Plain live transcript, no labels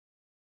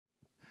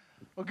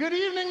Well, good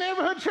evening,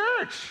 Neighborhood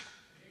Church.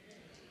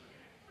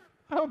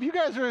 I hope you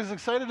guys are as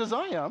excited as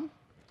I am.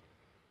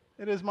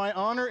 It is my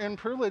honor and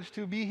privilege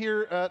to be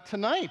here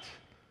tonight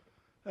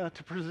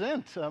to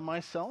present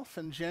myself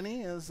and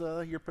Jenny as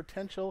your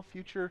potential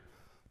future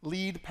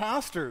lead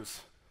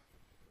pastors.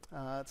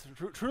 It's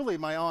truly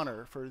my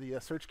honor for the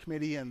search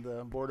committee and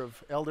the board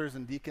of elders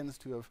and deacons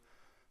to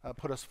have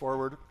put us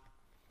forward.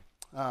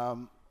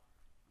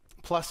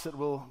 Plus, it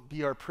will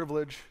be our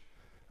privilege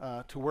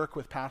to work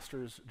with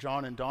pastors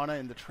John and Donna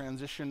in the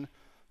transition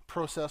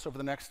process over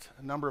the next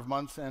number of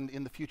months and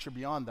in the future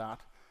beyond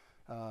that,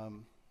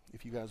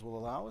 if you guys will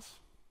allow us.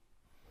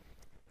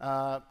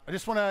 I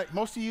just want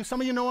to, some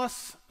of you know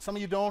us, some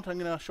of you don't. I'm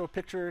going to show a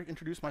picture,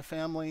 introduce my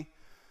family.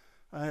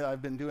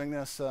 I've been doing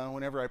this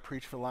whenever I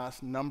preach for the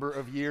last number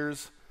of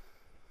years.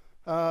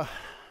 I'm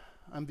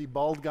the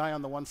bald guy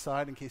on the one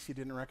side, in case you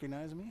didn't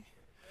recognize me.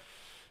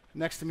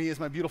 Next to me is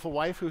my beautiful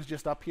wife, who's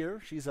just up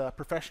here. She's a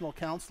professional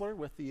counselor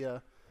with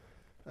the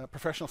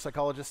professional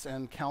psychologists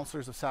and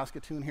counselors of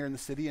Saskatoon here in the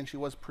city, and she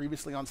was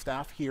previously on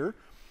staff here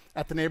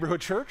at the Neighborhood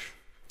Church.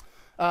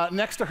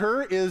 Next to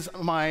her is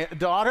my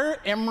daughter,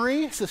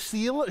 Emery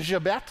Cecile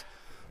Jabette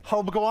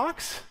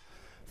Halbgewachs.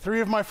 3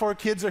 of my 4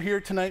 kids are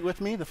here tonight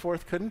with me. The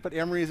 4th couldn't, but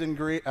Emery is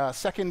in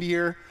second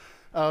year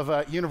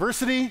of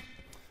university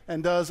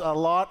and does a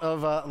lot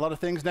of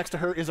things. Next to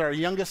her is our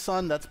youngest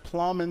son, that's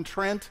Plum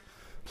Trent.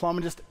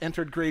 Plum just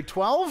entered grade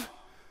 12.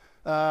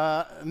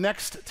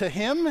 Next to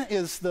him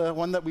is the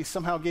one that we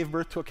somehow gave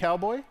birth to a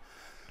cowboy,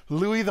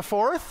 Louis the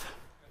Fourth.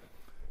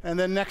 And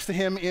then next to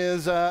him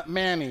is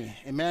Manny,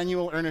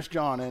 Emmanuel Ernest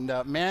John. And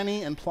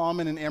Manny and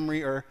Plowman and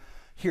Emery are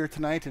here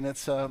tonight, and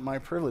it's my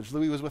privilege.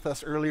 Louis was with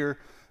us earlier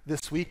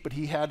this week, but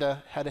he had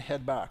to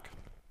head back.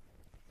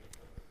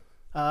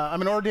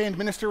 I'm an ordained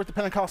minister with the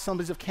Pentecostal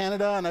Assemblies of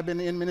Canada, and I've been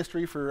in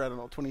ministry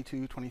for,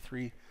 22,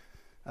 23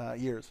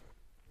 years.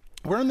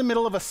 We're in the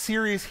middle of a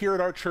series here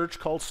at our church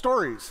called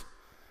Stories,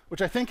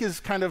 which I think is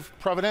kind of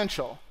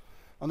providential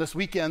on this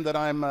weekend that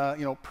I'm,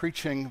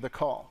 preaching the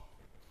call.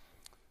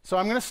 So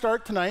I'm going to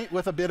start tonight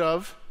with a bit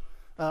of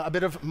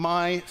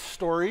my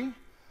story,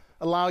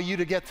 allow you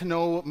to get to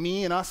know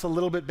me and us a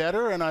little bit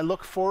better, and I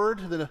look forward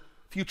to the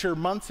future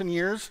months and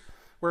years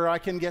where I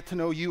can get to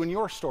know you and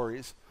your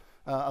stories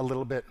a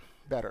little bit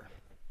better.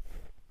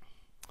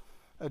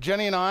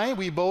 Jenny and I,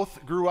 we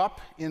both grew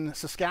up in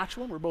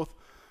Saskatchewan. We're both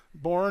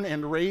born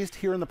and raised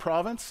here in the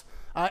province.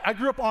 I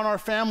grew up on our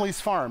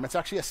family's farm. It's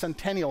actually a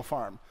centennial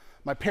farm.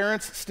 My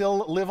parents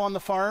still live on the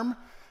farm.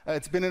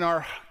 It's been in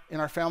our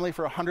family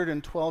for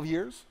 112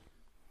 years.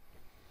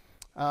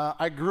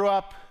 I grew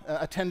up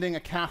attending a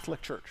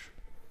Catholic church.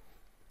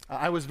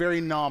 I was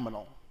very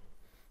nominal.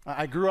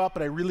 I grew up,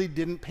 but I really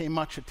didn't pay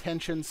much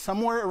attention.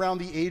 Somewhere around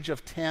the age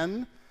of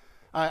 10,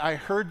 I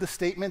heard the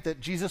statement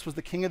that Jesus was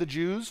the King of the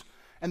Jews,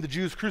 and the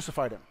Jews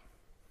crucified him.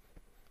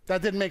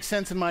 That didn't make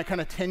sense in my kind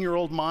of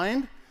 10-year-old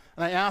mind,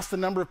 and I asked a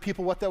number of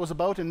people what that was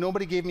about, and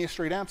nobody gave me a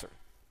straight answer.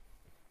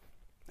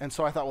 And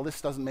so I thought, well,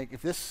 this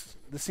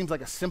seems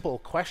like a simple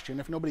question.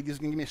 If nobody is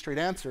going to give me a straight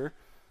answer,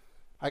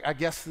 I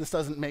guess this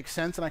doesn't make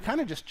sense, and I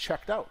kind of just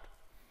checked out.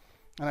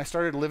 And I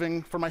started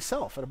living for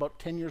myself at about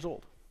 10 years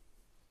old.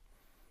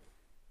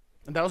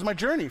 And that was my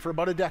journey for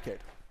about a decade.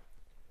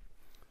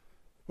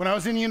 When I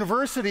was in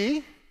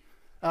university,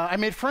 I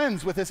made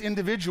friends with this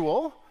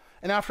individual.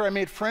 And after I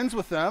made friends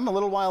with them, a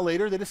little while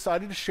later, they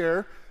decided to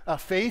share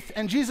faith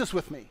and Jesus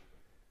with me.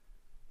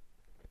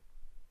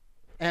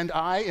 And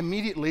I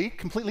immediately,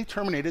 completely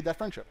terminated that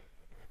friendship.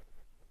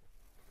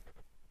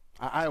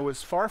 I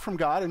was far from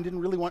God and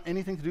didn't really want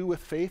anything to do with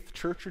faith,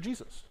 church, or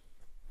Jesus.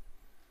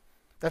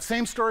 That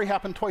same story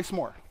happened twice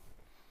more.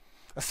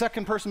 A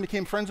second person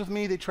became friends with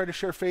me. They tried to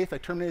share faith. I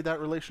terminated that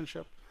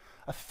relationship.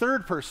 A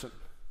third person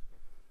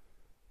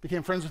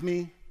became friends with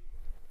me,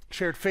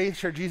 shared faith,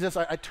 shared Jesus.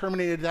 I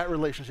terminated that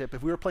relationship.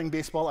 If we were playing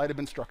baseball, I'd have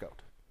been struck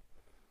out.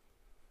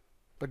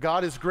 But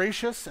God is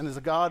gracious and is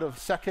a God of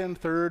second,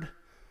 third,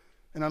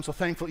 and I'm so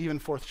thankful even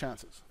fourth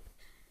chances.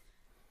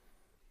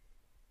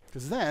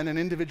 Because then an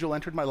individual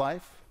entered my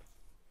life.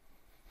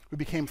 We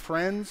became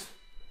friends.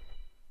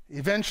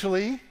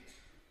 Eventually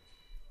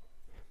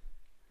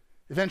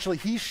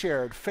he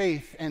shared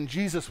faith and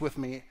Jesus with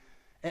me,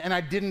 and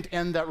I didn't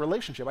end that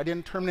relationship. I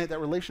didn't terminate that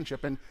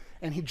relationship, and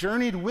he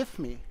journeyed with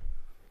me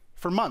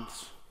for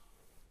months.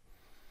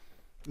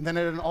 And then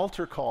at an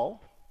altar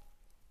call,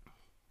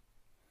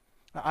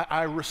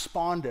 I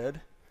responded,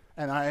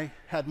 and I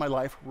had my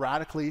life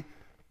radically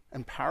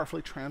and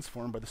powerfully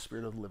transformed by the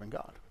Spirit of the living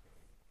God.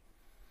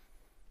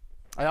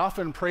 I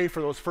often pray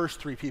for those first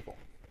 3 people.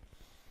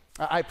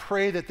 I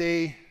pray that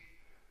they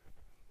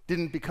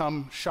didn't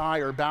become shy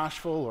or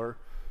bashful or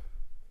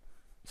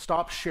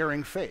stop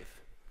sharing faith,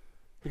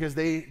 because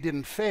they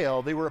didn't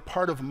fail. They were a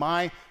part of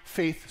my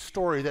faith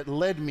story that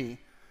led me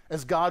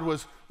as God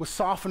was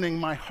softening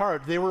my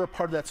heart. They were a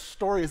part of that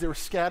story as they were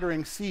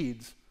scattering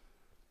seeds.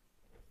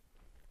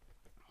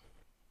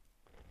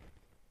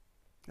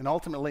 And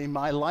ultimately,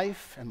 my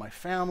life and my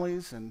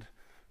family's and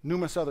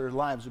numerous other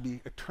lives would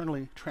be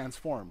eternally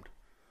transformed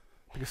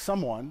because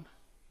someone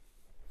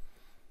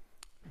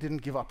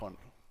didn't give up on me,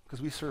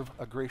 because we serve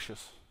a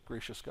gracious,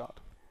 gracious God.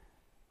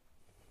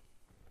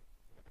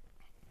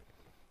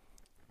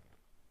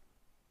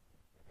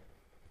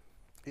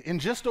 In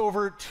just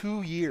over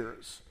 2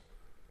 years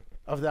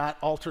of that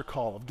altar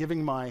call, of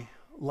giving my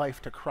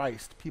life to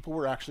Christ, people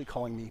were actually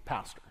calling me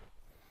pastor.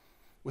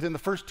 Within the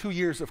first 2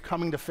 years of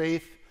coming to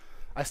faith,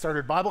 I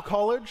started Bible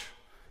college,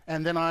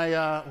 and then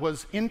I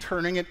was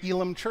interning at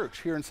Elam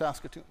Church here in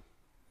Saskatoon.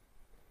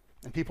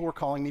 And people were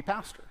calling me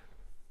pastor.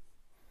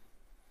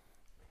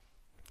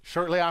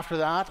 Shortly after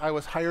that, I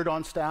was hired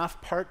on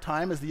staff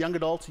part-time as the young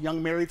adults,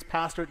 young marrieds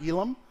pastor at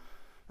Elam,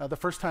 the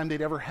first time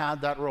they'd ever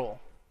had that role.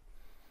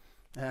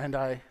 And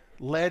I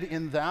led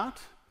in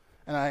that,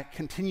 and I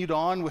continued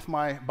on with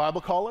my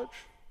Bible college.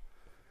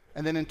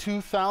 And then in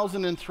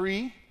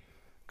 2003,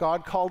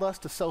 God called us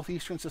to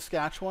southeastern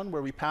Saskatchewan,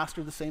 where we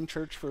pastored the same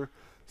church for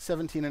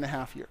 17 and a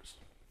half years.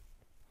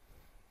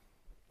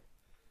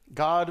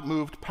 God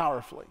moved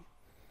powerfully.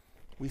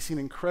 We've seen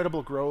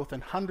incredible growth,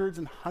 and hundreds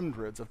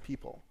of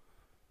people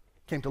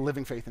came to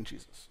living faith in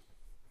Jesus.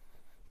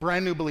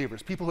 Brand new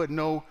believers, people who had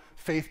no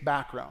faith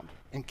background,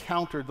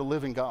 encountered the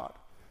living God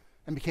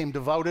and became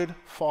devoted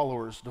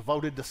followers,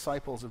 devoted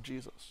disciples of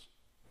Jesus.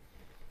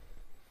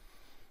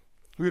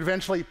 We would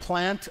eventually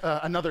plant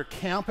another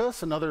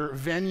campus, another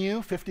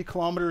venue 50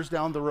 kilometers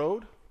down the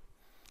road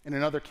in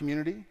another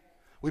community.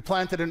 We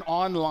planted an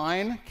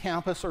online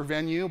campus or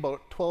venue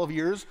about 12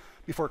 years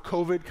before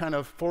COVID kind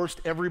of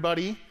forced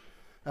everybody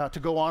to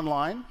go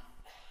online.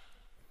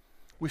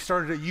 We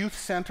started a youth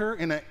center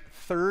in a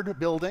third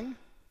building,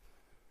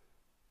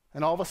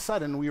 and all of a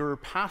sudden we were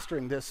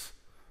pastoring this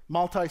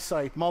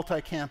multi-site,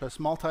 multi-campus,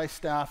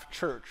 multi-staff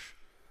church.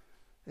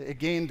 It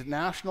gained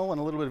national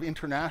and a little bit of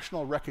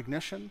international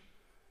recognition,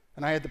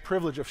 and I had the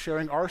privilege of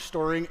sharing our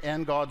story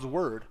and God's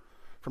word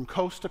from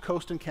coast to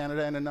coast in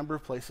Canada and a number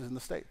of places in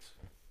the States.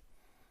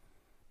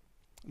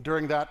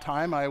 During that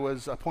time, I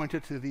was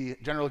appointed to the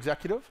general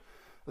executive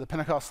of the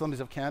Pentecostal Assemblies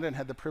of Canada and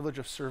had the privilege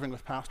of serving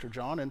with Pastor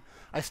John, and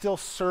I still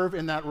serve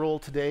in that role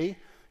today,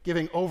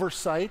 giving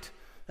oversight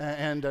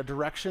and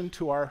direction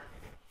to our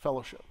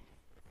fellowship.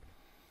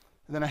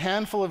 And then a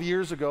handful of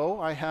years ago,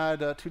 I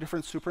had 2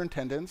 different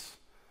superintendents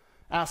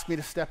ask me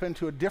to step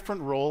into a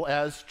different role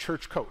as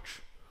church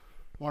coach.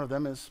 One of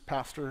them is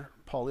Pastor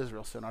Paul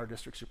Israelson, our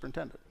district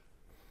superintendent.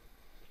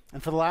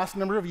 And for the last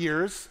number of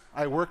years,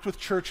 I worked with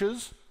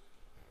churches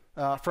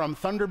from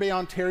Thunder Bay,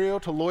 Ontario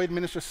to Lloyd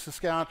Minister,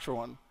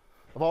 Saskatchewan,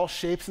 of all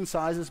shapes and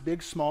sizes,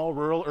 big, small,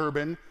 rural,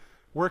 urban,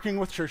 working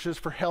with churches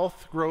for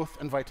health, growth,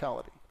 and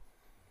vitality.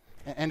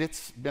 And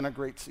it's been a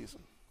great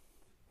season.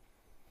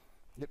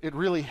 It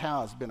really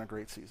has been a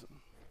great season.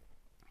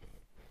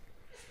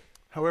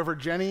 However,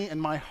 Jenny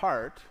and my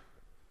heart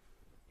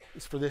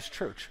is for this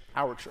church,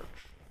 our church,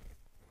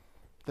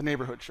 the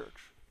neighborhood church.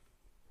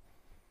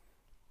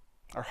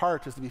 Our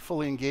heart is to be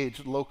fully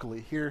engaged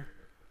locally here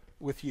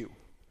with you,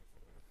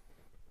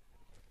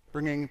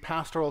 bringing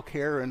pastoral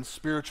care and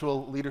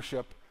spiritual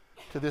leadership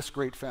to this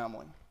great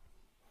family.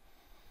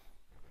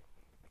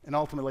 And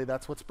ultimately,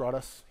 that's what's brought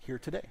us here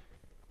today.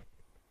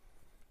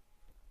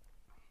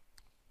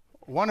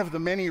 One of the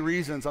many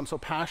reasons I'm so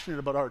passionate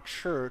about our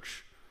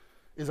church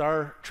is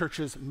our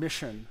church's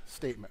mission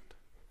statement.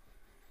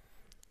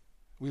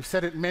 We've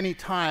said it many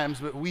times,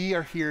 but we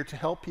are here to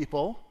help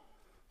people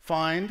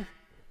find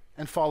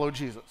and follow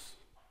Jesus,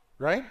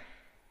 right?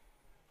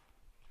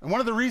 And one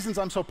of the reasons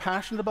I'm so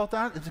passionate about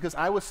that is because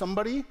I was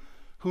somebody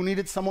who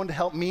needed someone to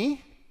help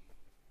me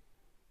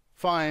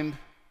find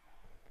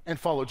and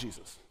follow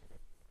Jesus.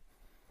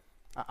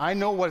 I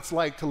know what it's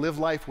like to live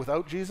life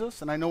without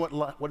Jesus, and I know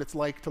what it's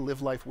like to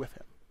live life with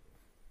him.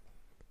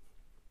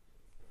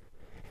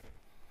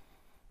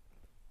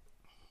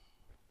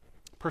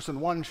 Person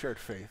 1 shared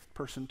faith,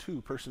 person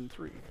 2, person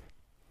 3.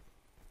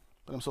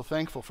 But I'm so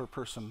thankful for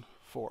person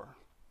 4.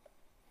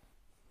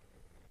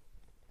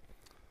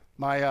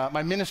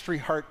 My ministry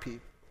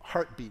heartbeat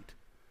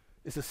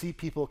is to see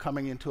people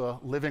coming into a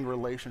living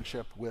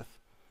relationship with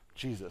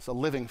Jesus, a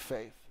living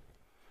faith,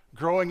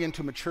 growing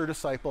into mature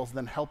disciples, and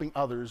then helping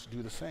others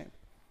do the same,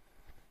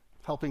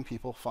 helping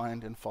people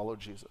find and follow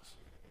Jesus.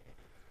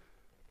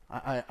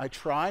 I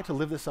try to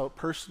live this out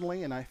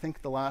personally, and I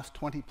think the last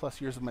 20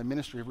 plus years of my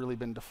ministry have really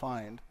been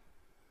defined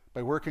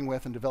by working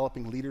with and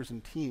developing leaders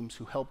and teams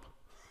who help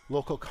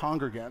local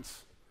congregants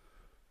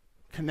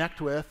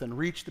connect with and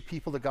reach the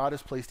people that God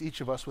has placed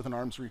each of us within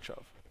arm's reach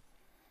of,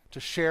 to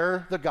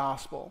share the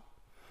gospel,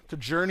 to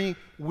journey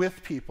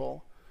with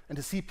people, and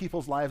to see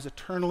people's lives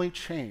eternally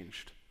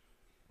changed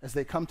as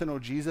they come to know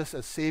Jesus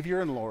as Savior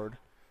and Lord,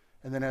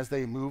 and then as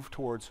they move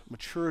towards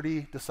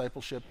maturity,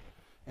 discipleship,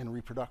 and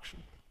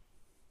reproduction.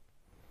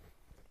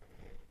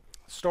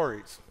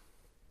 Stories.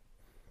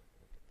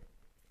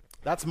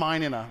 That's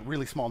mine in a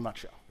really small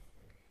nutshell.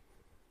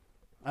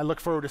 I look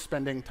forward to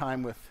spending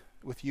time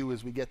with you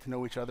as we get to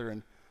know each other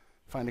and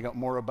finding out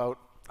more about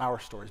our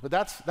stories. But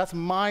that's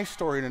my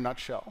story in a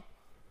nutshell.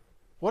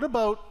 What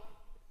about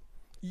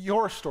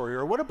your story,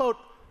 or what about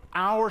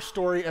our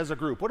story as a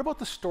group? What about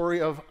the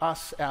story of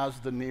us as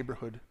the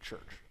neighborhood church?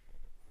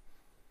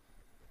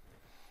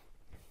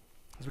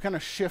 as we kind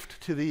of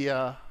shift to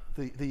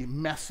the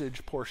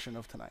message portion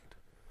of tonight,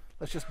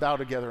 let's just bow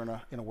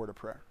together in a word of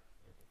prayer.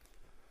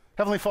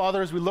 Heavenly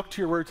Father, as we look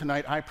to your word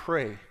tonight, I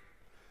pray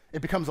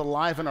it becomes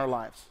alive in our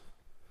lives.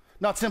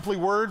 Not simply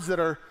words that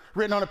are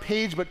written on a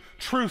page, but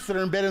truths that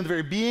are embedded in the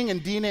very being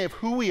and DNA of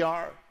who we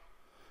are.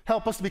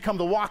 Help us to become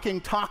the walking,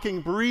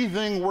 talking,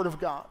 breathing Word of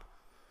God.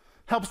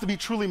 Help us to be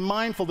truly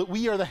mindful that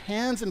we are the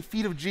hands and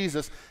feet of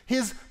Jesus,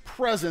 his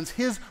presence,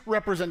 his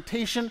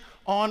representation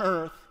on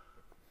earth.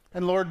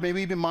 And Lord, may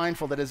we be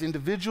mindful that as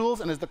individuals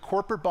and as the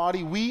corporate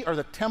body, we are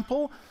the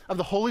temple of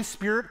the Holy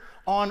Spirit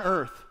on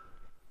earth.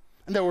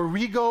 And that where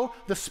we go,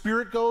 the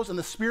Spirit goes, and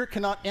the Spirit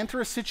cannot enter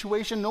a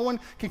situation. No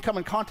one can come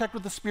in contact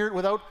with the Spirit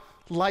without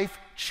life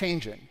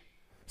changing.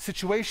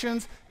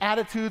 Situations,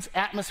 attitudes,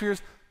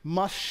 atmospheres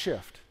must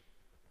shift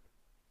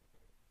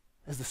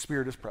as the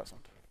Spirit is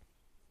present.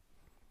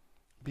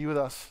 Be with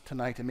us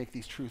tonight and make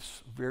these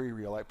truths very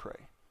real, I pray.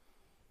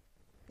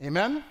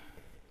 Amen?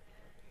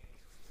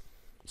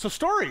 So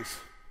stories.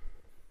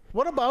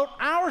 What about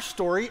our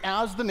story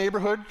as the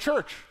neighborhood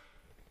church?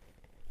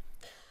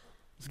 I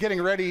was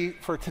getting ready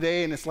for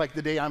today, and it's like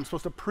the day I'm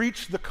supposed to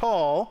preach the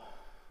call,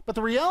 but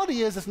the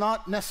reality is it's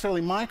not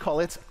necessarily my call,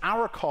 it's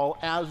our call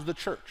as the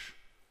church.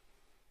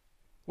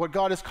 What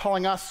God is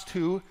calling us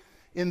to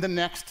in the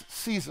next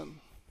season.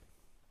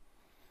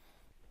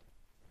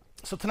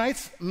 So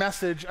tonight's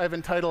message I've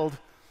entitled,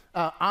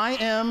 I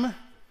am,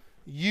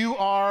 you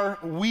are,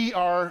 we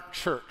are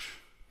church.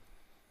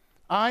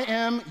 I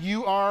am,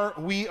 you are,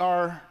 we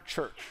are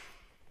church.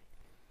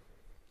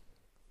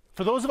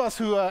 For those of us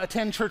who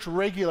attend church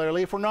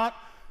regularly, if we're not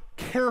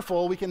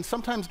careful, we can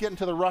sometimes get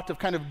into the rut of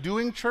kind of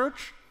doing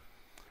church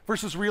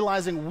versus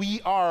realizing we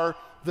are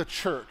the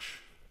church.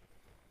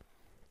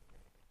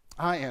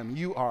 I am,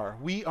 you are,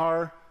 we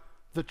are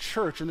the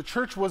church. And the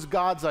church was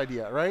God's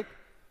idea, right?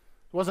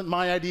 It wasn't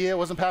my idea, it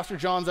wasn't Pastor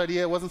John's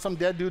idea, it wasn't some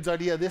dead dude's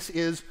idea. This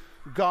is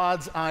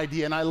God's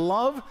idea. And I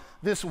love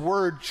this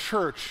word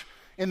church.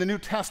 In the New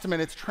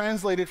Testament, it's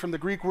translated from the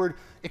Greek word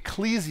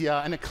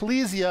ecclesia, and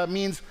ecclesia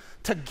means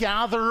to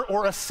gather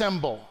or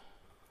assemble.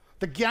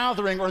 The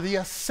gathering or the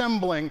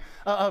assembling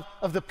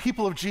of the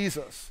people of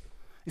Jesus.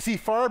 You see,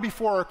 far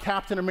before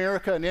Captain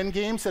America and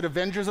Endgame said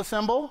Avengers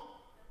assemble,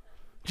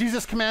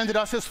 Jesus commanded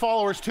us, his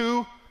followers,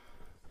 to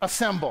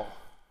assemble.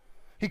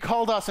 He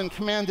called us and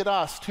commanded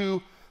us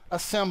to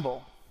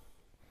assemble.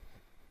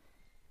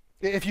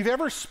 If you've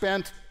ever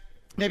spent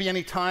maybe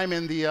any time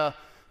in the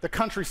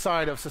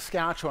countryside of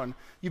Saskatchewan,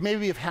 you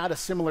maybe have had a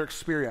similar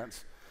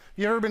experience.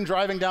 You ever been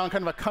driving down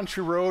kind of a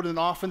country road and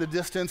off in the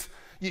distance,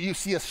 you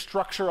see a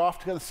structure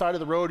off to the side of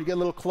the road, you get a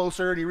little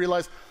closer and you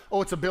realize,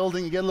 oh, it's a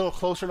building, you get a little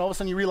closer and all of a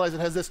sudden you realize it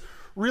has this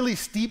really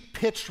steep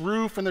pitched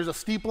roof and there's a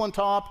steeple on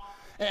top,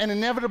 and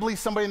inevitably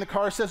somebody in the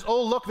car says,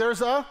 oh, look,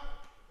 there's a...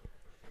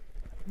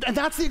 And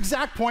that's the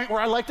exact point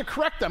where I like to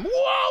correct them.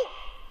 Whoa!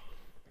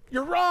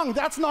 You're wrong,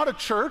 that's not a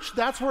church,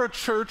 that's where a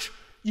church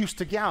used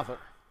to gather.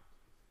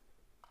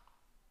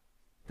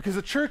 Because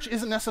the church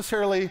isn't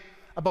necessarily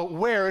about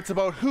where, it's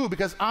about who.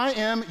 Because I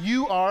am,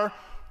 you are,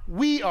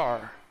 we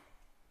are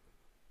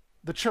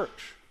the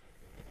church.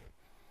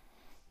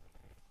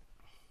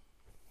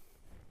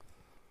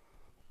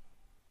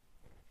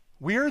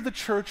 We're the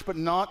church, but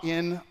not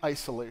in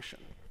isolation.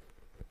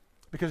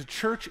 Because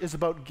church is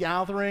about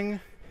gathering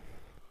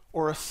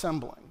or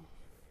assembling.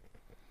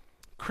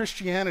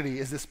 Christianity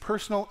is this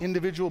personal,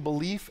 individual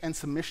belief and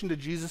submission to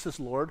Jesus as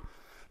Lord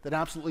that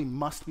absolutely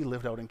must be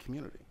lived out in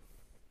community.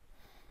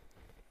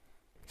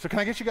 So can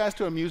I get you guys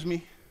to amuse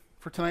me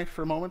for tonight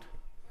for a moment?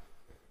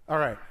 All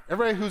right,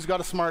 everybody who's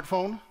got a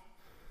smartphone,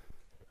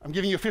 I'm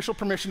giving you official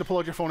permission to pull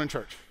out your phone in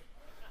church.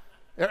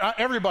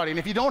 Everybody, and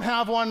if you don't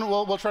have one,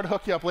 we'll try to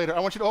hook you up later. I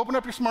want you to open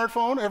up your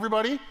smartphone,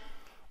 everybody.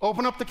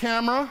 Open up the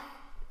camera.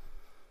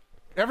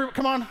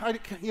 Come on,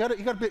 you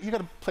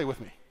gotta play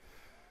with me.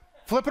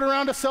 Flip it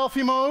around to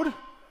selfie mode.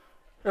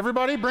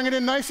 Everybody, bring it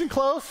in nice and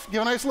close.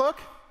 Give a nice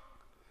look.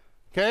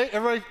 Okay,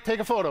 everybody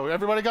take a photo.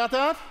 Everybody got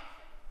that?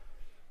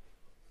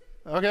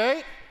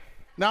 Okay,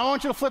 now I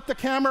want you to flip the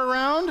camera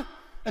around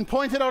and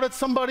point it out at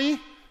somebody,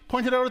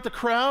 point it out at the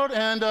crowd,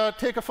 and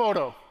take a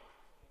photo.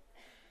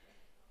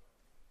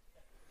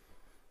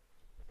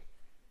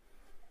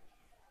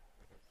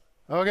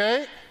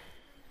 Okay,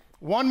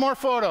 one more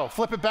photo.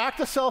 Flip it back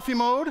to selfie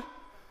mode.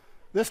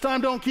 This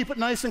time don't keep it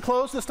nice and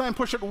close. This time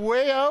push it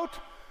way out.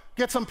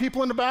 Get some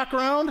people in the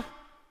background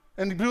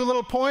and do a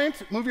little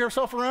point, move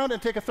yourself around, and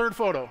take a third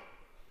photo.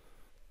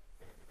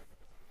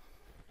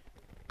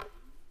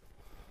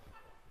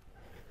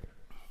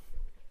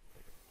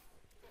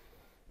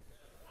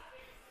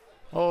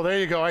 Oh, there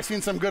you go. I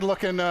seen some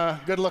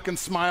good-looking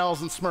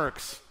smiles and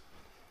smirks.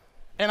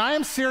 And I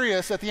am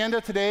serious. At the end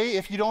of today,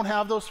 if you don't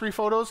have those 3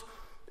 photos,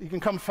 you can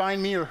come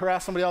find me or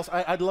harass somebody else.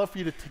 I'd love for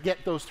you to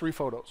get those 3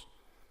 photos.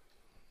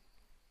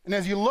 And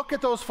as you look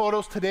at those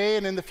photos today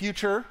and in the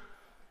future,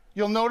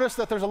 you'll notice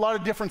that there's a lot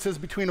of differences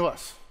between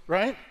us,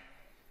 right?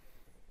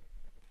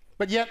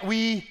 But yet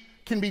we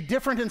can be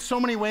different in so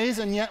many ways,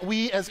 and yet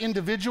we as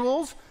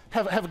individuals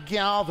have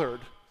gathered.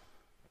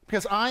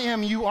 Because I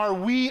am, you are,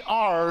 we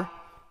are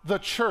the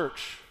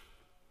church.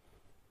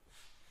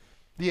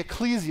 The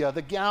ecclesia,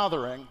 the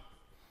gathering.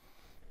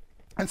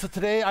 And so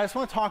today I just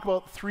want to talk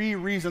about 3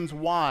 reasons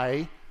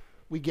why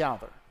we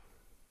gather.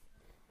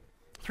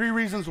 3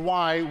 reasons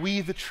why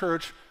we, the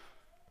church,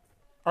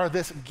 are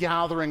this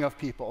gathering of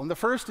people. And the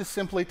first is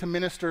simply to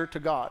minister to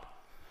God.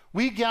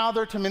 We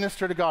gather to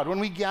minister to God. When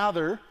we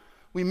gather,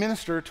 we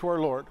minister to our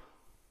Lord.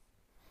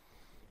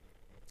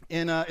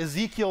 In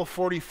Ezekiel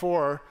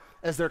 44,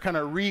 as they're kind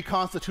of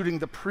reconstituting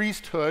the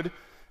priesthood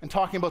and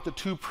talking about the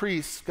 2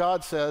 priests,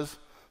 God says,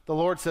 the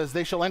Lord says,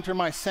 they shall enter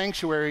my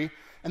sanctuary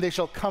and they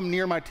shall come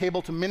near my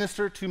table to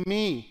minister to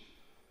me,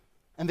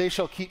 and they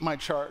shall keep my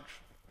charge.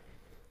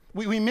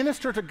 We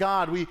minister to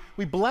God.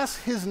 We bless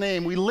his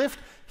name. We lift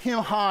him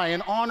high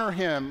and honor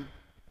him.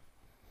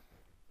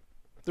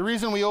 The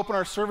reason we open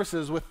our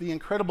services with the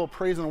incredible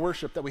praise and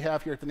worship that we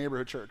have here at the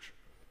neighborhood church.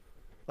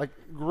 Like,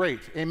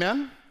 great.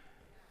 Amen?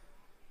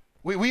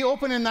 We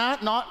open in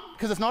that not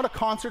because it's not a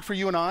concert for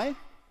you and I.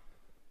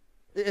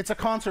 It's a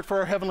concert for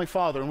our Heavenly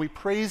Father, and we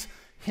praise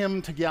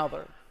him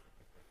together.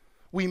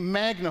 We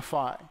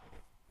magnify.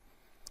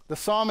 The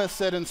psalmist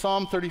said in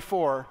Psalm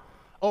 34,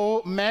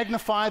 "Oh,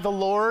 magnify the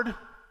Lord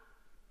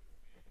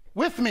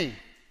with me.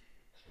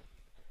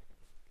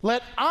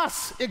 Let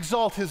us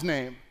exalt his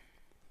name."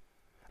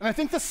 And I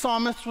think the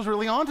psalmist was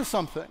really onto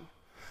something.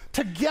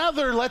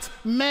 Together, let's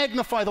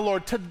magnify the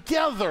Lord.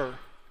 Together,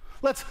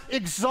 let's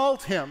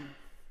exalt him.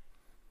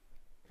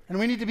 And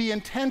we need to be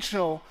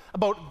intentional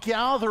about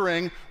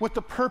gathering with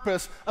the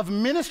purpose of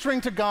ministering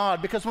to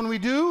God, because when we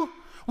do,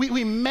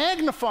 we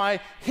magnify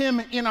him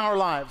in our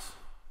lives.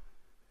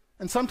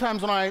 And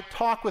sometimes when I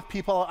talk with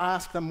people, I'll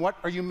ask them, what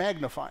are you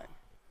magnifying?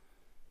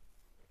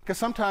 Because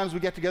sometimes we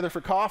get together for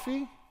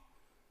coffee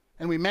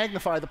and we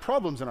magnify the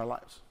problems in our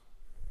lives.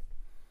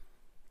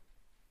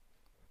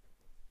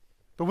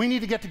 But we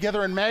need to get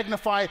together and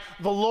magnify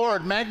the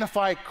Lord,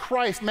 magnify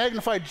Christ,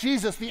 magnify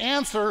Jesus, the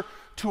answer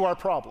to our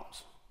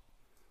problems.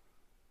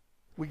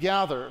 We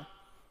gather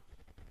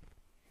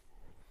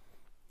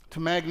to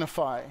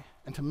magnify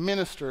and to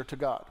minister to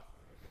God.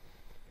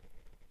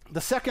 The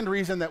second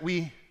reason that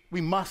we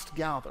must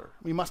gather,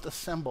 we must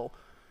assemble,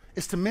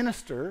 is to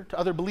minister to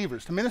other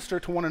believers, to minister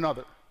to one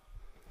another.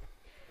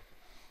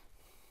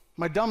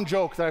 My dumb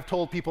joke that I've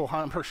told people,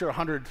 I'm sure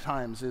 100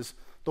 times, is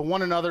the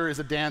one another is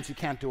a dance you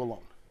can't do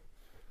alone.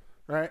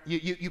 Right?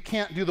 You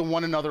can't do the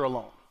one another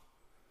alone.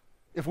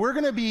 If we're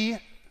going to be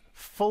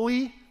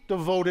fully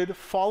devoted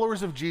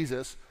followers of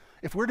Jesus,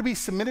 if we're to be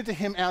submitted to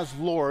him as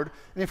Lord,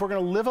 and if we're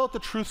going to live out the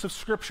truths of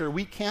Scripture,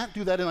 we can't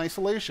do that in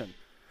isolation.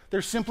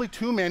 There's simply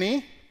too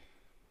many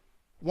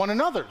one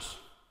another's.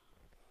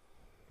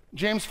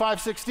 James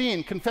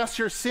 5:16, confess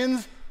your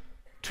sins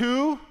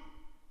to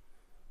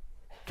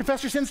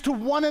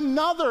one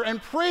another and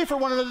pray for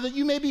one another that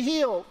you may be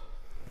healed.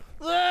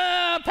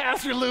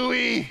 Pastor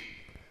Louis,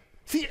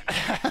 see,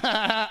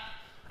 I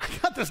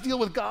got this deal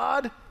with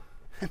God.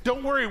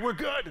 Don't worry, we're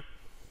good.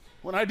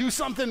 When I do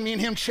something, me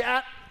and him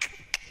chat.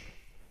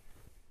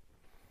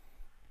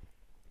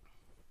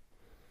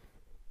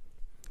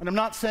 And I'm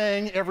not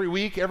saying every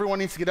week everyone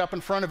needs to get up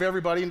in front of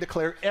everybody and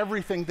declare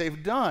everything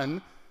they've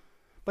done,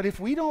 but if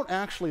we don't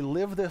actually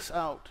live this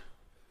out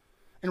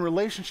in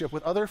relationship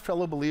with other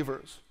fellow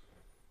believers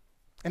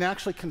and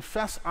actually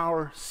confess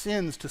our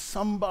sins to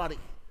somebody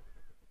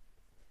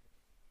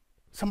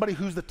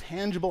who's the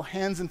tangible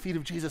hands and feet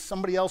of Jesus,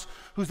 somebody else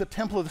who's the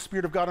temple of the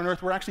Spirit of God on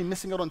earth, we're actually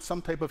missing out on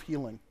some type of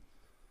healing.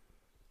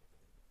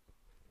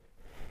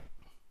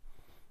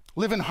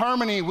 Live in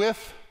harmony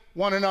with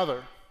one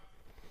another.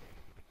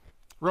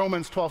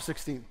 Romans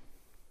 12:16.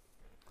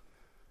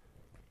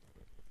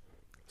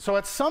 So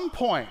at some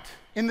point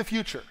in the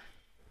future,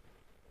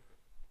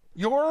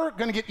 you're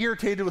going to get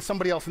irritated with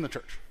somebody else in the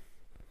church.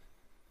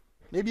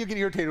 Maybe you get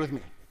irritated with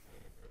me.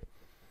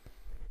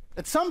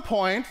 At some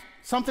point,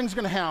 something's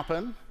going to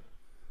happen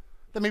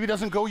that maybe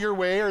doesn't go your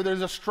way, or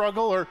there's a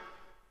struggle, or...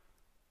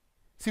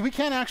 See, we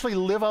can't actually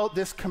live out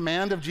this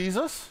command of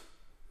Jesus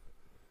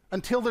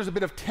until there's a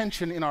bit of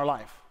tension in our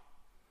life.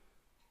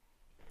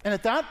 And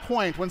at that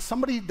point, when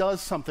somebody does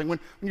something, when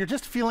you're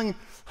just feeling,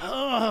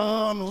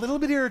 I'm a little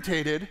bit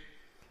irritated,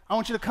 I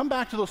want you to come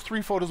back to those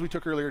 3 photos we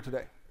took earlier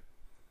today.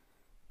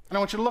 And I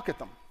want you to look at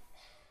them.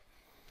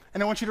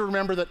 And I want you to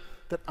remember that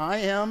I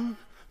am,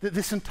 that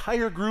this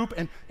entire group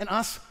and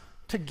us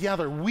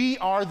together,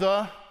 we're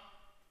the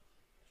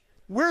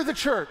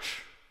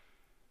church.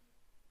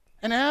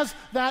 And as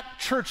that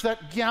church,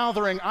 that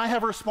gathering, I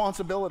have a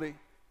responsibility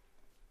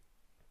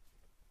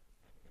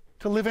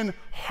to live in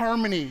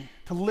harmony,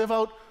 to live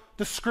out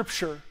the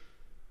Scripture,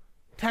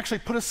 to actually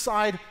put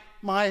aside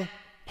my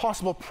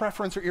possible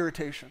preference or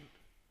irritation,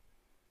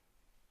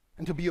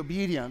 and to be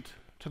obedient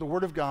to the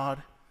Word of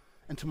God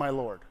and to my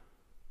Lord.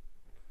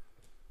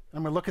 And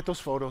I'm going to look at those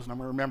photos and I'm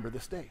going to remember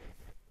this day.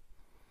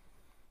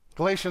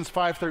 Galatians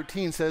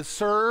 5:13 says,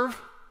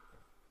 serve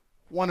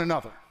one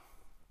another.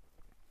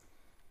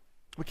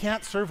 We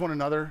can't serve one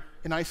another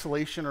in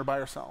isolation or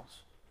by ourselves.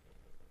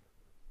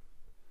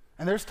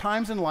 And there's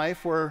times in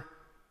life where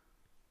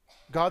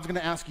God's going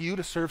to ask you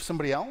to serve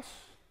somebody else.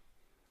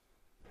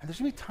 And there's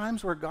going to be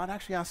times where God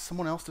actually asks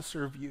someone else to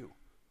serve you.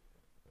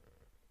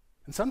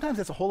 And sometimes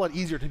it's a whole lot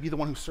easier to be the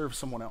one who serves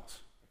someone else.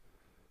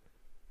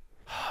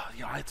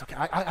 It's okay.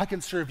 I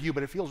can serve you,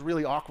 but it feels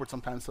really awkward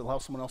sometimes to allow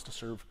someone else to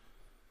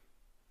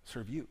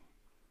serve you.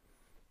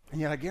 And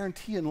yet I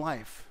guarantee in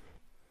life,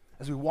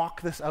 as we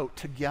walk this out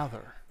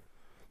together,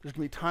 there's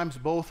going to be times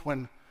both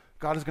when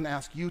God is going to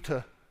ask you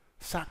to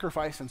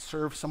sacrifice and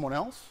serve someone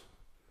else.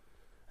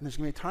 And there's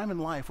going to be a time in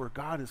life where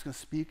God is going to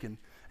speak and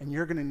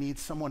you're going to need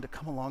someone to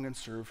come along and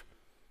serve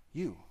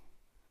you.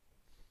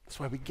 That's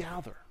why we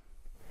gather.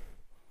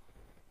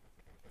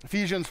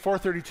 Ephesians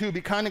 4:32,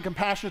 be kind and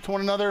compassionate to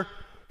one another,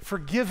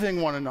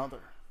 forgiving one another.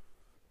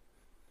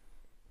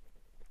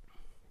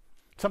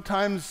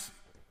 Sometimes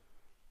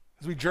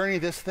as we journey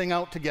this thing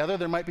out together,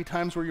 there might be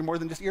times where you're more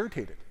than just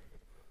irritated.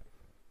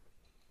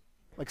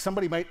 Like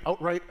somebody might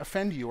outright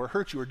offend you or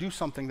hurt you or do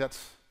something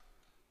that's,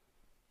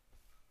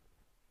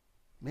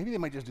 maybe they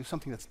might just do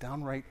something that's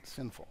downright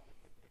sinful.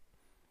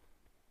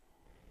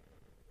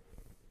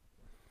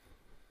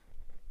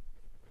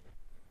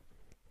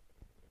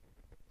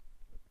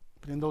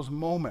 But in those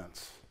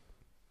moments,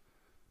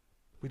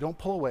 we don't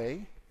pull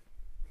away.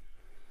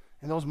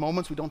 In those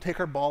moments, we don't take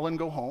our ball and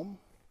go home.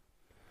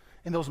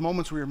 In those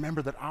moments, we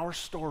remember that our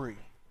story,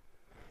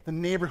 the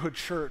neighborhood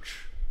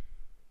church,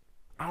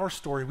 our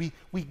story,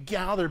 we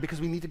gather because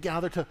we need to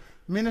gather to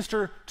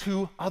minister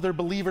to other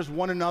believers,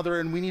 one another,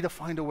 and we need to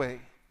find a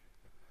way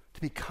to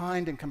be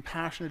kind and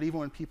compassionate even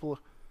when people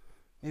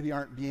maybe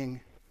aren't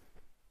being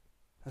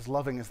as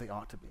loving as they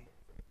ought to be.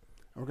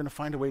 And we're going to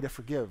find a way to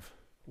forgive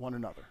one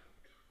another.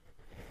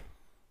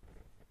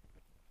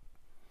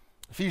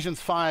 Ephesians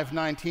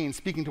 5:19,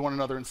 speaking to one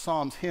another in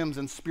psalms, hymns,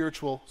 and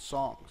spiritual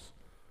songs.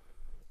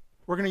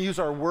 We're going to use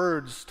our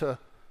words to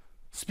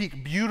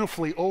speak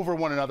beautifully over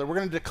one another. We're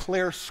going to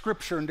declare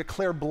scripture and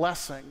declare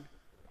blessing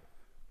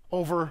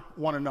over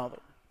one another.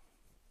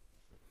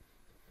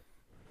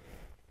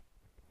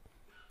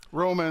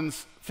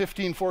 Romans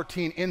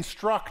 15:14,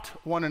 instruct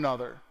one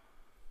another.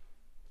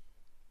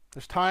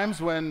 There's times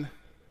when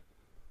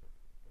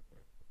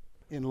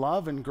in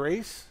love and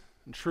grace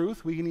and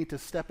truth, we need to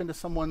step into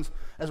someone's,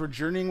 as we're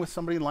journeying with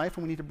somebody in life,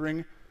 and we need to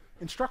bring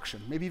instruction,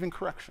 maybe even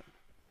correction.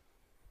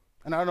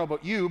 And I don't know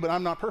about you, but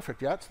I'm not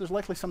perfect yet, so there's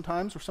likely some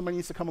times where somebody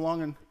needs to come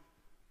along and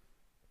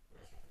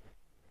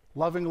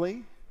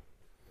lovingly,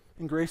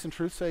 in grace and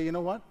truth, say, you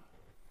know what?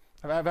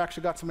 I've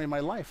actually got somebody in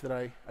my life that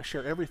I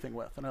share everything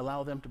with, and I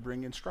allow them to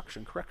bring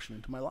instruction, correction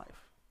into my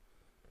life.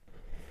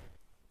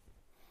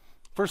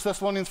 1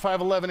 Thessalonians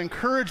 5:11,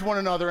 encourage one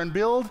another and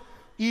build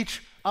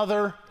each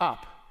other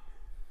up.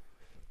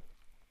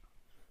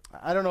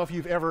 I don't know if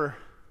you've ever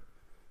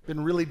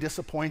been really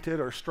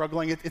disappointed or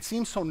struggling. It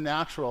seems so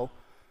natural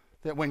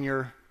that when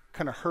you're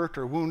kind of hurt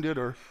or wounded,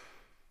 or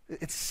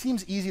it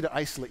seems easy to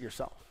isolate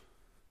yourself.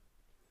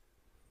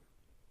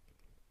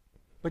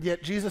 But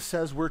yet Jesus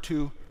says we're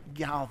to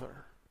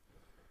gather.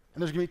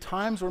 And there's going to be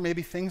times where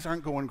maybe things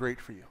aren't going great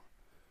for you.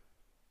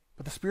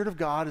 But the Spirit of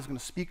God is going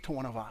to speak to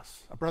one of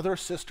us, a brother or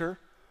sister,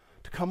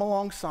 to come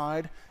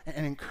alongside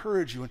and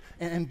encourage you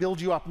and build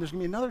you up. And there's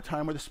going to be another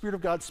time where the Spirit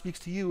of God speaks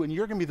to you, and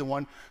you're going to be the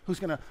one who's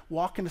going to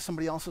walk into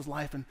somebody else's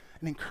life and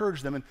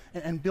encourage them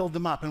and build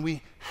them up. And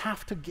we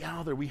have to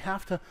gather. We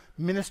have to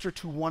minister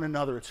to one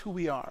another. It's who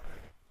we are.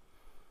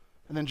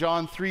 And then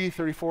John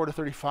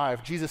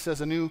 3:34-35, Jesus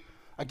says,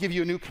 I give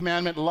you a new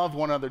commandment, love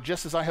one another,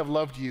 just as I have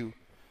loved you.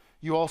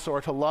 You also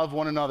are to love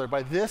one another.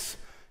 By this,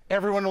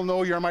 everyone will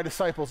know you are my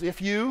disciples,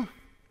 if you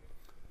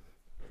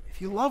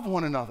love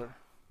one another.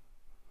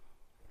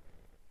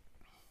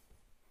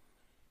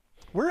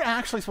 We're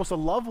actually supposed to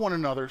love one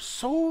another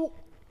so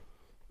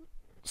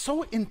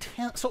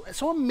intense,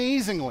 so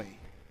amazingly,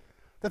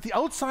 that the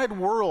outside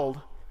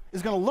world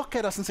is going to look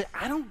at us and say,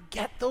 I don't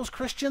get those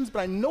Christians, but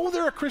I know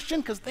they're a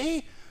Christian because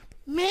they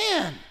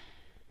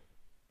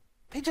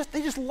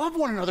just love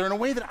one another in a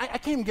way that I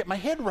can't even get my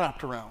head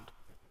wrapped around.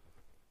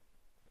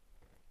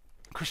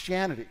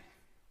 Christianity,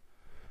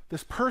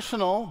 this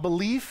personal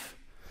belief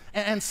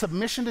and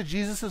submission to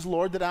Jesus as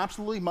Lord that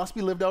absolutely must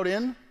be lived out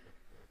in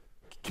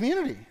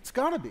community. It's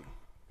got to be.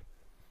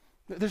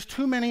 There's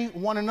too many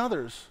one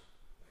another's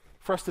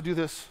for us to do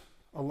this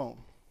alone.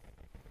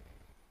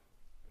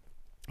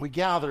 We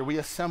gather, we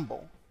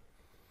assemble,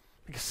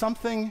 because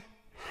something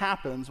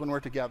happens when we're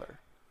together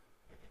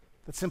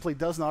that simply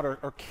does not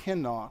or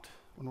cannot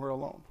when we're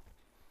alone.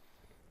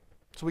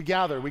 So we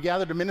gather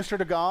to minister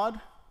to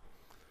God,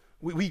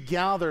 we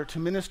gather to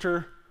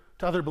minister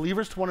to other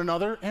believers, to one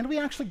another, and we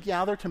actually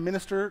gather to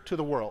minister to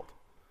the world.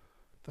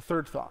 The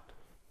third thought.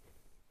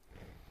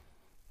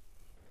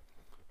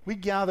 We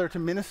gather to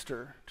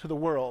minister to the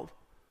world,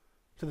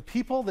 to the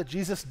people that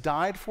Jesus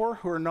died for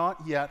who are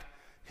not yet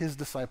his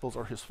disciples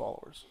or his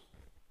followers.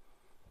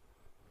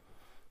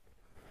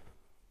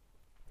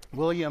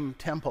 William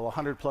Temple,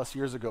 100 plus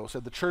years ago,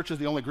 said the church is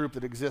the only group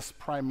that exists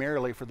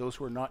primarily for those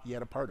who are not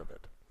yet a part of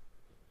it.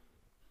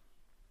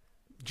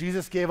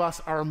 Jesus gave us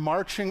our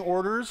marching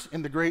orders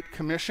in the Great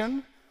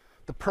Commission,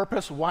 the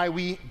purpose why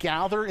we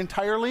gather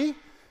entirely.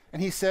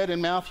 And he said in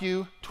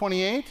Matthew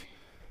 28,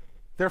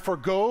 therefore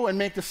go and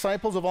make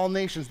disciples of all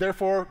nations.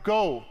 Therefore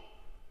go.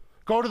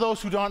 Go to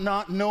those who do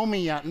not know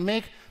me yet and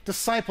make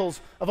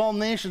disciples of all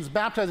nations,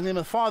 baptize in the name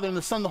of the Father and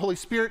the Son and the Holy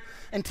Spirit,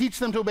 and teach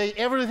them to obey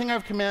everything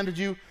I've commanded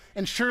you.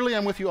 And surely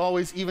I'm with you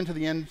always, even to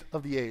the end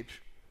of the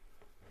age.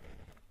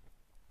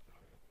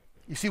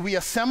 You see, we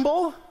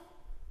assemble,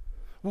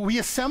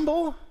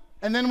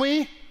 and then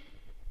we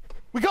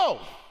go.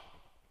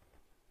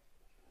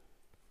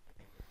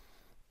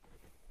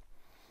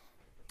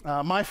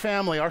 My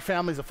family, our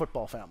family's a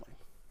football family.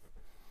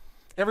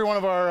 Every one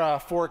of our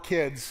 4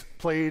 kids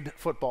played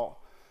football.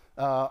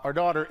 Our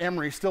daughter,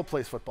 Emery, still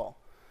plays football.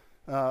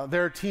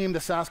 Their team, the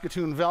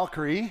Saskatoon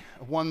Valkyrie,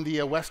 won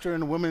the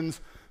Western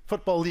Women's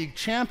Football League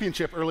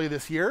Championship early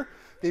this year.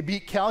 They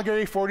beat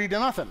Calgary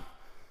 40-0.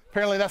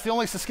 Apparently, that's the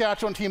only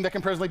Saskatchewan team that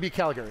can presently beat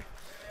Calgary.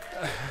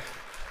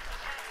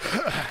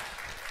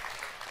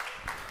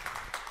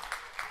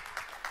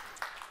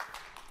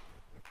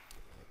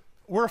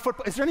 We're a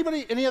football. Is there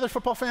any other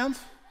football fans?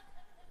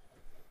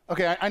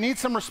 Okay, I need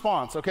some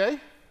response, okay?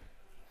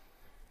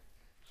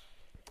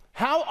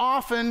 How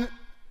often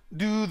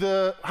do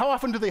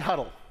they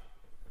huddle?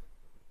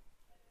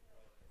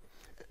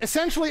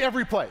 Essentially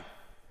every play.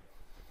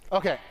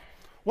 Okay.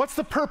 What's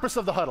the purpose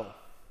of the huddle?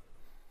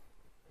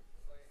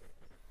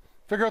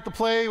 Figure out the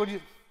play. What do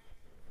you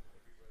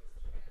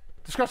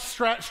discuss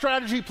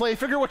strategy, play,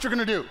 figure out what you're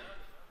going to do.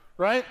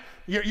 Right?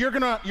 You're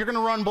going to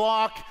run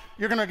block,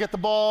 you're going to get the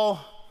ball,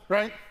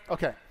 right?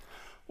 Okay.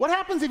 What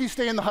happens if you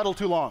stay in the huddle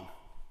too long?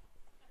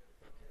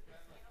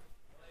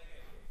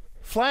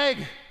 Flag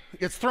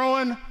gets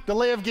thrown,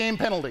 delay of game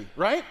penalty,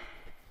 right?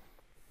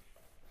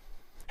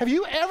 Have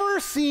you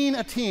ever seen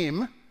a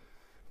team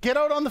get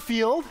out on the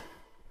field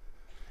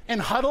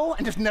and huddle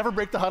and just never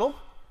break the huddle?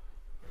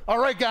 All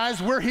right,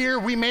 guys, we're here,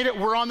 we made it,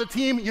 we're on the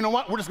team. You know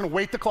what? We're just going to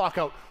wait the clock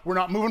out. We're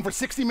not moving for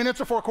 60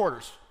 minutes or 4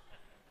 quarters.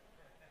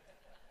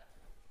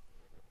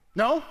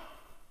 No?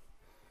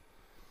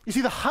 You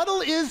see, the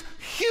huddle is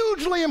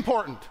hugely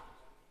important.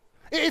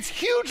 It's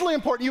hugely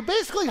important. You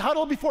basically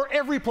huddle before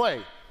every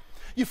play.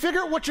 You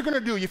figure out what you're going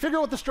to do. You figure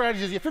out what the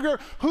strategy is. You figure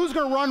out who's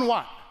going to run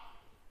what.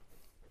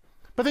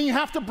 But then you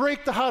have to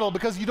break the huddle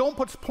because you don't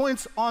put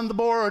points on the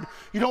board.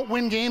 You don't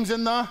win games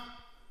in the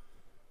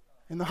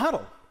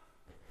huddle.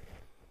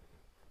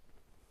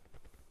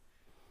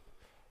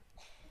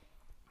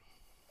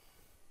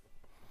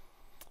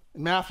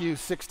 In Matthew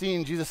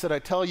 16, Jesus said, I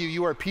tell you,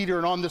 you are Peter,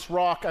 and on this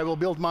rock I will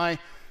build my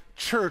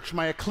church,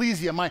 my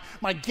ecclesia,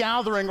 my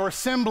gathering or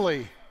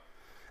assembly,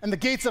 and the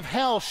gates of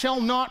hell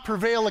shall not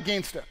prevail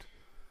against it.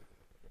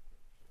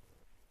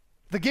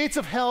 The gates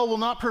of hell will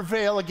not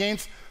prevail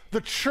against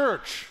the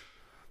church.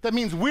 That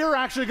means we're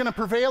actually going to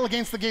prevail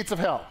against the gates of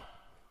hell.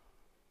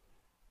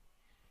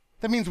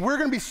 That means we're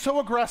going to be so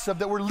aggressive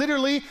that we're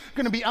literally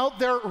going to be out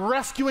there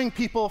rescuing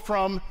people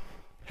from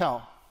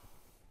hell.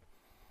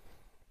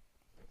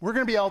 We're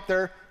going to be out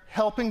there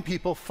helping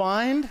people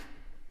find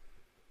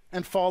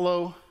and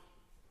follow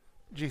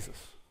Jesus.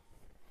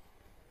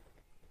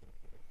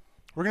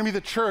 We're going to be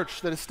the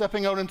church that is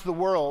stepping out into the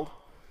world,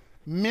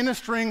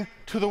 ministering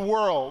to the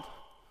world,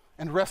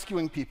 and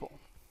rescuing people.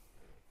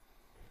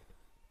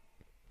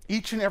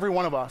 Each and every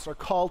one of us are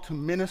called to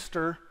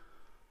minister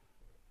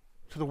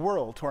to the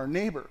world, to our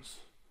neighbors,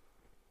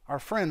 our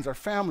friends, our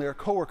family, our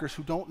coworkers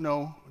who don't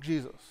know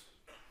Jesus.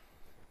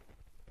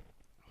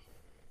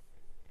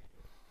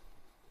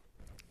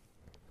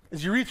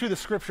 As you read through the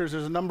scriptures,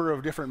 there's a number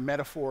of different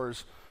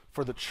metaphors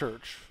for the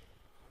church.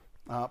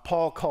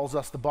 Paul calls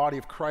us the body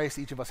of Christ,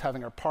 each of us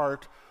having our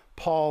part.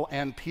 Paul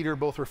and Peter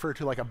both refer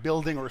to like a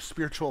building or a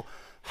spiritual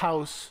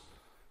house.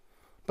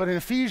 But in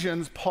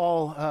Ephesians,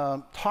 Paul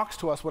talks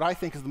to us what I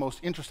think is the most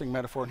interesting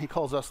metaphor, and he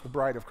calls us the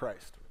bride of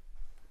Christ.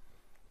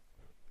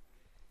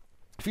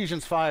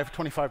 Ephesians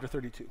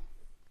 5:25-32.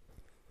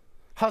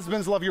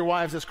 Husbands, love your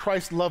wives as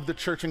Christ loved the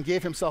church and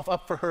gave himself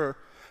up for her,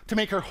 to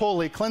make her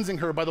holy, cleansing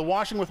her by the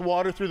washing with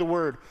water through the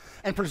word,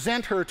 and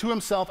present her to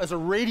himself as a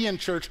radiant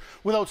church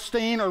without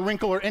stain or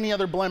wrinkle or any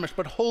other blemish,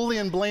 but holy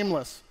and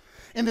blameless.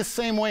 In this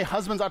same way,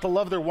 husbands ought to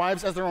love their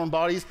wives as their own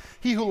bodies.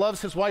 He who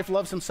loves his wife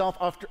loves himself.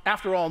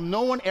 After all,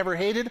 no one ever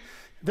hated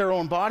their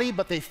own body,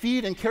 but they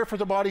feed and care for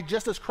their body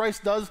just as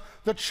Christ does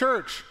the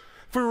church,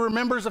 for we're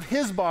members of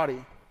his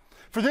body.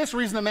 For this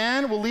reason, a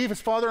man will leave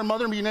his father and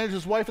mother and be united to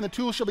his wife, and the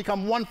two shall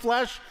become one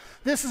flesh.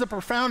 This is a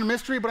profound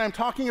mystery, but I'm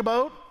talking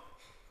about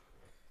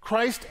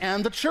Christ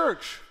and the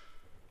church.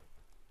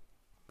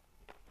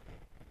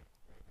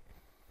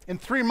 In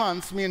 3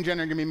 months, me and Jen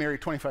are going to be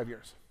married 25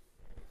 years.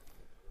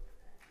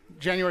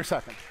 January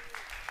 2nd.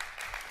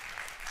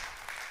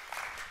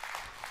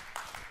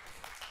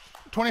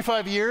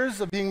 25 years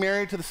of being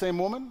married to the same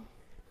woman.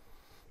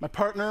 My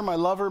partner, my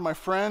lover, my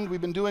friend.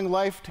 We've been doing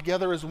life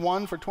together as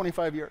one for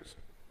 25 years.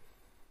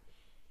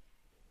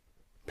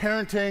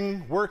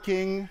 Parenting,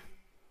 working,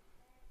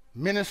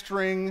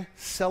 ministering,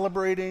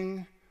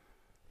 celebrating,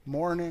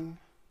 mourning.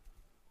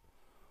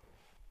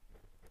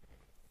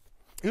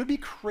 It would be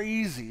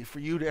crazy for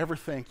you to ever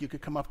think you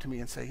could come up to me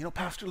and say,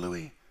 Pastor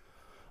Louis,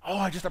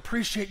 I just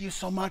appreciate you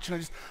so much,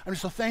 and I'm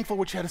just so thankful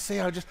what you had to say.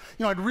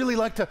 I'd really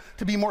like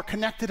to be more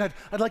connected.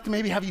 I'd like to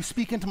maybe have you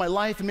speak into my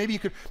life, and maybe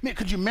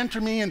could you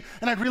mentor me, and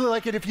I'd really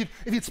like it if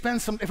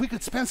we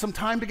could spend some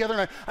time together.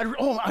 And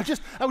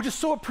I would just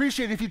so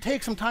appreciate it if you'd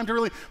take some time to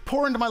really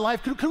pour into my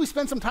life. Could we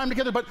spend some time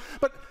together? But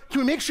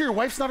can we make sure your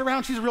wife's not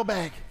around? She's a real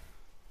bag.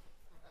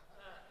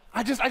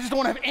 I just don't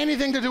want to have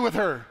anything to do with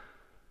her.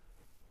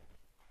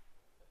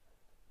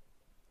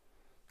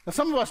 Now,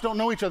 some of us don't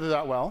know each other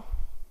that well,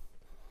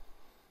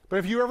 but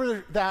if you're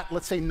ever that,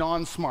 let's say,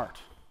 non-smart,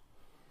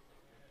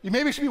 you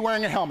maybe should be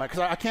wearing a helmet, because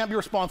I can't be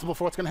responsible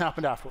for what's going to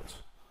happen afterwards.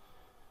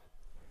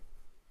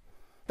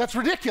 That's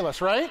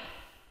ridiculous, right?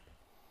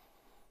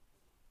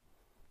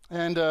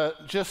 And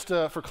just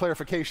for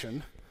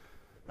clarification,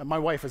 my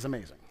wife is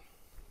amazing.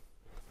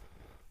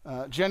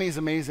 Jenny's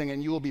amazing,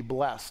 and you will be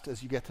blessed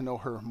as you get to know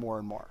her more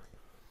and more.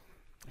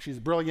 She's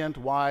brilliant,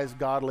 wise,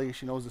 godly.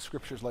 She knows the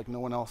scriptures like no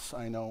one else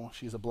I know.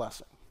 She's a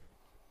blessing.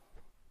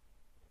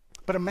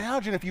 But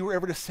imagine if you were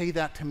ever to say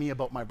that to me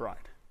about my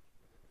bride.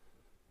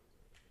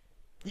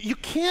 You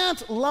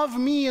can't love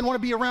me and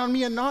want to be around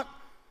me and not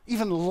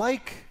even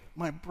like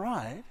my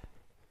bride.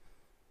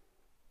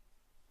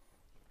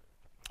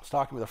 I was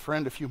talking with a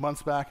friend a few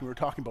months back, and we were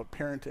talking about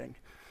parenting.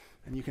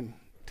 And you can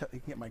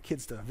get my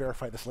kids to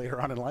verify this later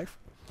on in life.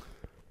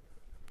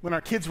 When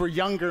our kids were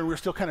younger and we were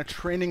still kind of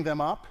training them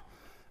up,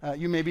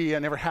 you maybe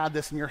never had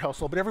this in your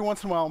household, but every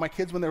once in a while, my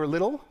kids, when they were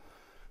little,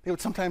 they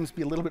would sometimes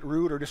be a little bit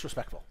rude or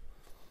disrespectful.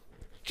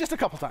 Just a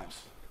couple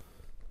times.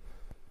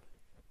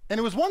 And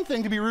it was one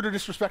thing to be rude or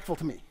disrespectful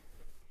to me.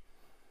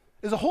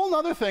 It was a whole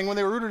other thing when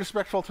they were rude or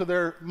disrespectful to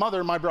their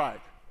mother, my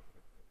bride.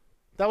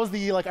 That was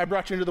the, I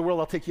brought you into the world,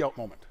 I'll take you out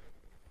moment.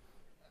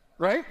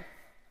 Right?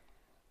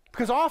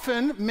 Because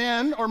often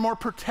men are more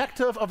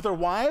protective of their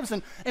wives,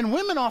 and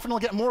women often will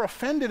get more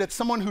offended at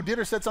someone who did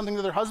or said something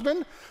to their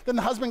husband than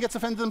the husband gets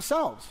offended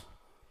themselves.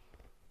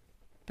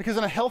 Because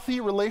in a healthy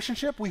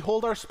relationship, we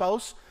hold our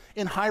spouse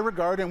in high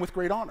regard and with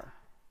great honor.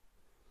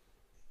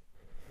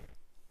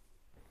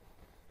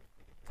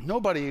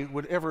 Nobody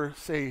would ever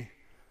say,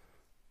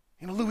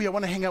 Louis, I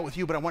want to hang out with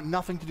you, but I want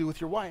nothing to do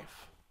with your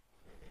wife.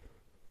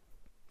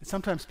 And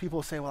sometimes people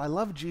will say, well, I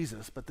love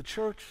Jesus, but the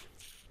church.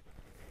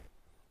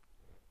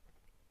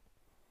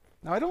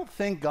 Now, I don't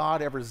think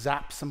God ever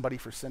zaps somebody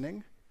for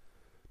sinning,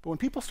 but when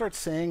people start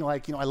saying,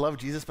 I love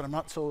Jesus, but I'm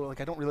not so,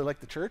 I don't really like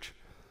the church,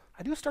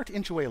 I do start to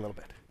inch away a little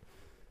bit.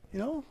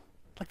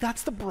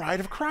 That's the bride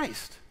of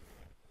Christ.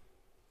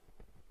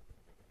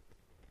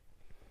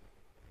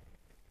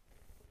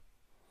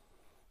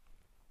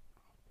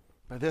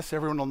 By this,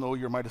 everyone will know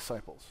you're my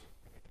disciples,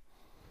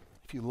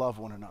 if you love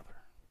one another.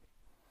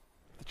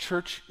 The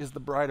church is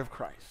the bride of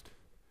Christ.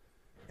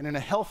 And in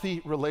a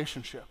healthy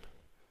relationship,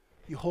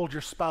 you hold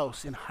your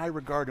spouse in high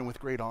regard and with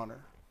great honor.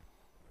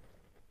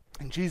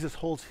 And Jesus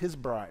holds his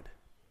bride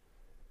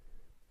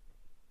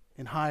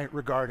in high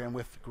regard and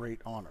with great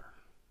honor.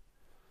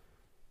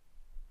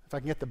 If I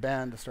can get the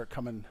band to start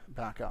coming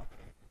back up.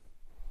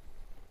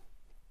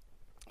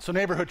 So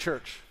neighborhood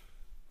church,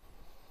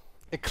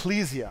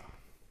 ecclesia.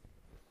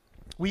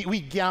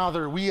 We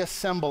gather, we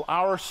assemble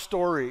our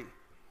story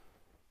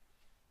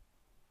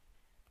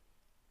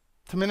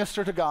to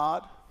minister to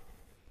God,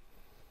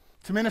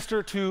 to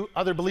minister to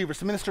other believers,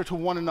 to minister to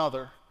one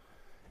another,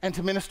 and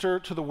to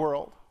minister to the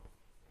world.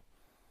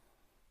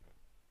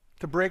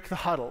 To break the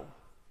huddle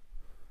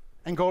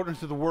and go out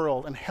into the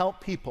world and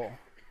help people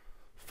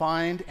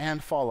find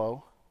and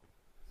follow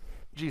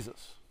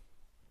Jesus.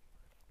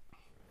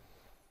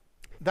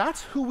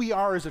 That's who we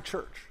are as a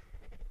church.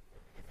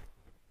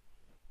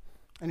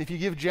 And if you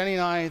give Jenny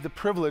and I the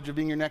privilege of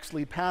being your next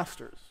lead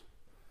pastors,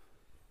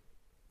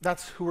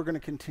 that's who we're going to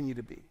continue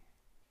to be.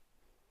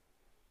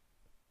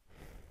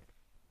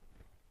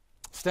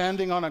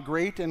 Standing on a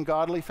great and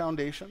godly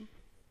foundation,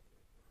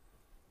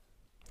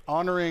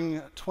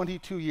 honoring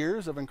 22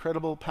 years of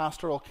incredible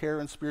pastoral care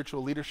and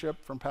spiritual leadership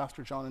from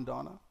Pastor John and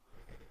Donna,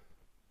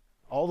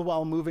 all the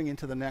while moving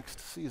into the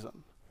next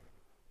season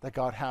that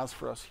God has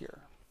for us here.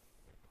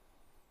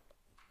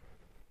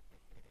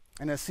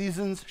 And as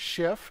seasons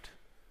shift,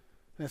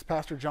 and as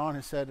Pastor John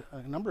has said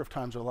a number of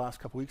times over the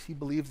last couple weeks, he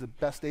believes the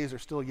best days are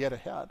still yet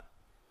ahead.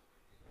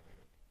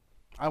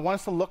 I want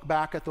us to look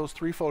back at those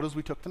 3 photos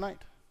we took tonight.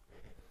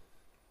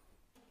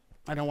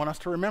 And I want us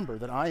to remember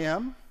that I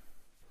am,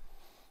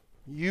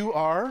 you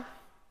are,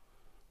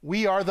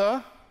 we're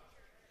the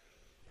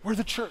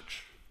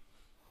church.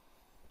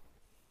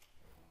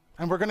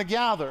 And we're going to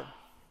gather.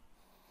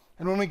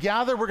 And when we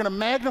gather, we're going to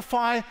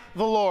magnify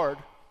the Lord.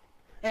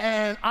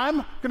 And I'm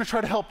going to try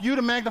to help you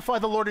to magnify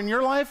the Lord in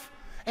your life,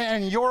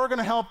 and you're going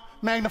to help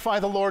magnify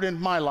the Lord in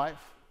my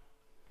life.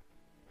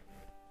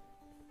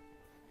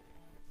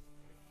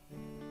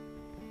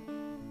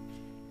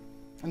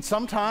 And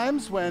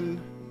sometimes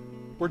when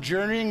we're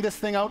journeying this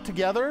thing out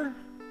together,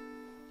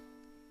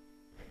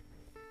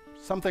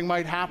 something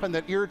might happen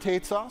that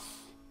irritates us,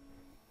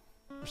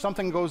 or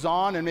something goes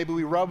on and maybe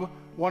we rub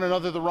one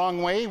another the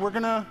wrong way, we're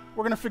gonna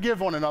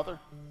forgive one another.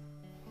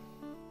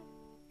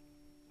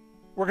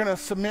 We're gonna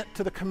submit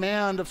to the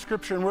command of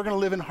Scripture, and we're gonna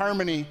live in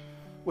harmony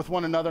with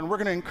one another, and we're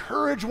gonna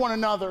encourage one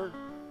another.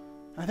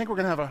 And I think we're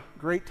gonna have a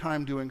great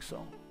time doing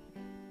so.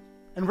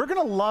 And we're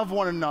gonna love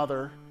one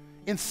another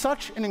in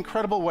such an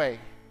incredible way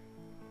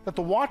that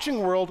the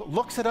watching world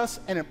looks at us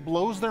and it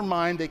blows their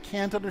mind. They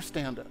can't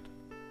understand it.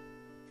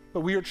 But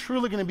we are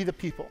truly gonna be the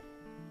people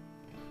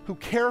who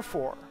care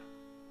for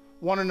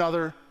one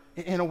another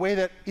in a way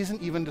that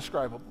isn't even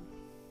describable.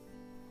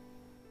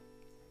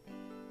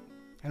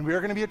 And we are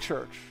going to be a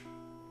church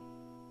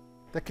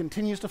that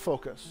continues to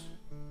focus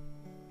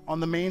on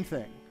the main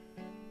thing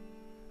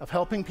of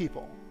helping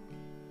people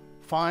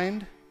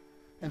find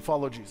and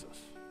follow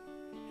Jesus.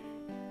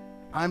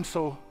 I'm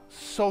so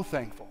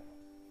thankful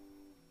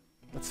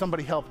that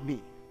somebody helped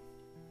me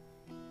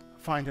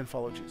find and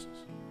follow Jesus.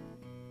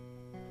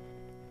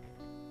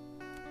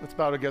 Let's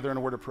bow together in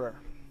a word of prayer.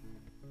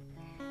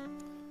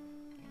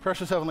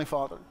 Precious Heavenly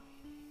Father,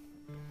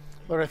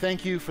 Lord, I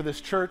thank you for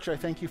this church. I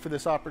thank you for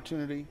this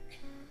opportunity.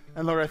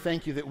 And Lord, I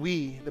thank you that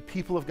we, the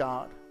people of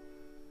God,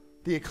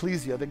 the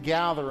ecclesia, the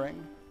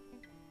gathering,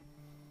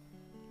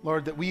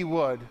 Lord, that we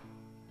would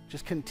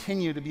just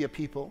continue to be a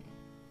people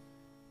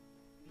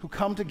who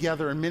come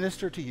together and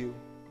minister to you,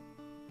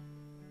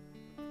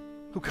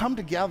 who come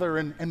together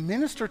and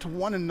minister to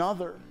one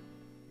another,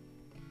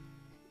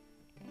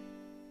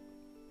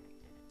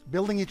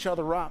 building each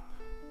other up,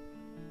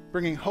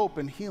 bringing hope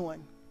and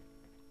healing,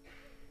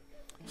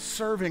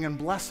 serving and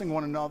blessing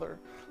one another,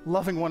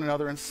 loving one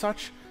another in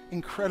such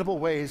incredible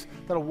ways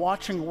that a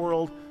watching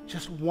world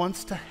just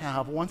wants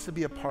to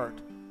be a part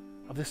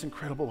of this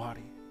incredible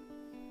body.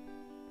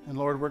 And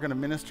Lord, we're going to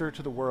minister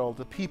to the world,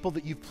 the people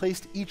that you've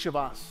placed each of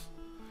us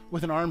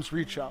within arm's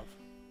reach of.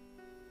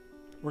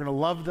 We're going to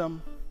love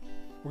them.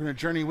 We're going to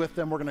journey with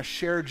them. We're going to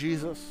share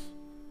Jesus.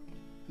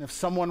 And if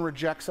someone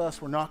rejects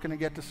us, we're not going to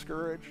get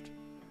discouraged.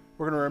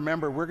 We're going to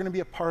remember we're going to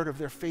be a part of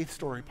their faith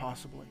story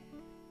possibly.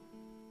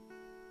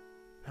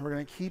 And we're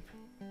going to keep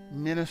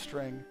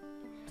ministering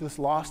to this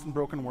lost and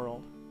broken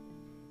world,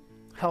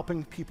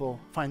 helping people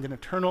find an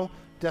eternal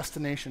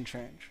destination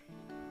change,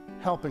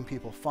 helping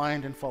people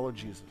find and follow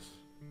Jesus.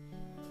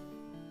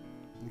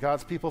 And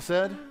God's people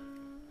said,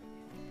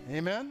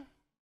 amen.